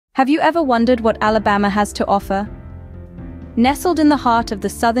Have you ever wondered what Alabama has to offer? Nestled in the heart of the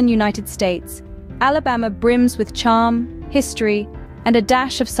southern United States, Alabama brims with charm, history, and a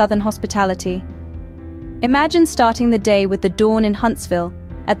dash of southern hospitality. Imagine starting the day with the dawn in Huntsville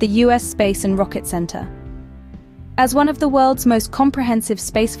at the U.S. Space and Rocket Center. As one of the world's most comprehensive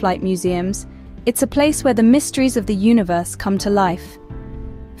spaceflight museums, it's a place where the mysteries of the universe come to life.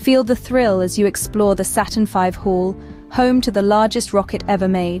 Feel the thrill as you explore the Saturn V Hall, home to the largest rocket ever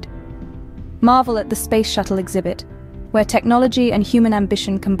made. Marvel at the Space Shuttle exhibit, where technology and human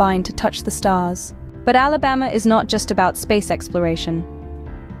ambition combine to touch the stars. But Alabama is not just about space exploration.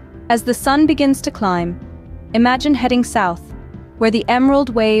 As the sun begins to climb, imagine heading south, where the emerald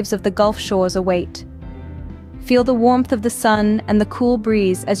waves of the Gulf shores await. Feel the warmth of the sun and the cool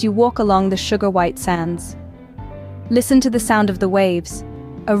breeze as you walk along the sugar-white sands. Listen to the sound of the waves,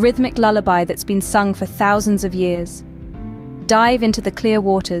 a rhythmic lullaby that's been sung for thousands of years. Dive into the clear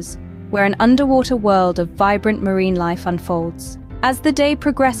waters, where an underwater world of vibrant marine life unfolds. As the day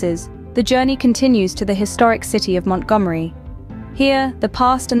progresses, the journey continues to the historic city of Montgomery. Here, the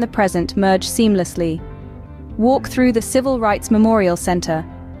past and the present merge seamlessly. Walk through the Civil Rights Memorial Center,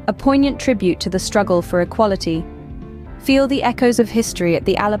 a poignant tribute to the struggle for equality. Feel the echoes of history at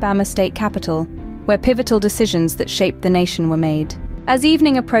the Alabama State Capitol, where pivotal decisions that shaped the nation were made. As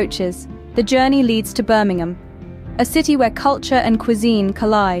evening approaches, the journey leads to Birmingham, a city where culture and cuisine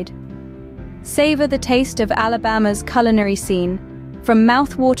collide. Savor the taste of Alabama's culinary scene, from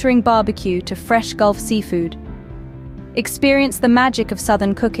mouth-watering barbecue to fresh Gulf seafood. Experience the magic of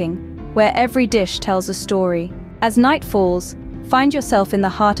Southern cooking, where every dish tells a story. As night falls, find yourself in the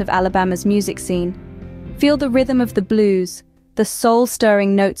heart of Alabama's music scene. Feel the rhythm of the blues, the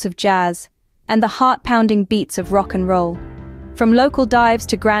soul-stirring notes of jazz, and the heart-pounding beats of rock and roll. From local dives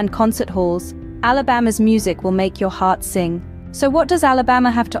to grand concert halls, Alabama's music will make your heart sing. So what does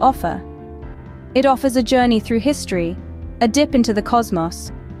Alabama have to offer? It offers a journey through history, a dip into the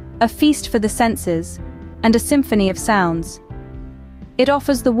cosmos, a feast for the senses, and a symphony of sounds. It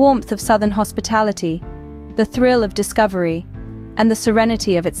offers the warmth of Southern hospitality, the thrill of discovery, and the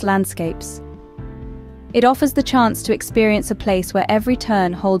serenity of its landscapes. It offers the chance to experience a place where every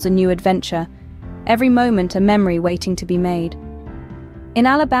turn holds a new adventure, every moment a memory waiting to be made. In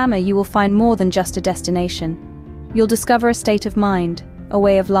Alabama, you will find more than just a destination. You'll discover a state of mind, a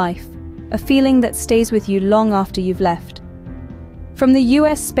way of life, a feeling that stays with you long after you've left. From the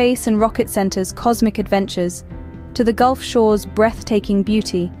U.S. Space and Rocket Center's cosmic adventures to the Gulf Shore's breathtaking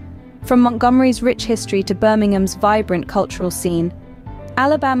beauty, from Montgomery's rich history to Birmingham's vibrant cultural scene,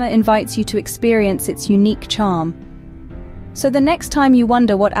 Alabama invites you to experience its unique charm. So the next time you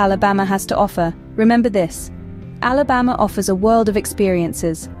wonder what Alabama has to offer, remember this: Alabama offers a world of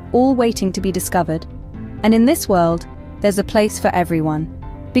experiences, all waiting to be discovered. And in this world, there's a place for everyone.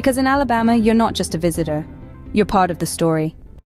 Because in Alabama, you're not just a visitor, you're part of the story.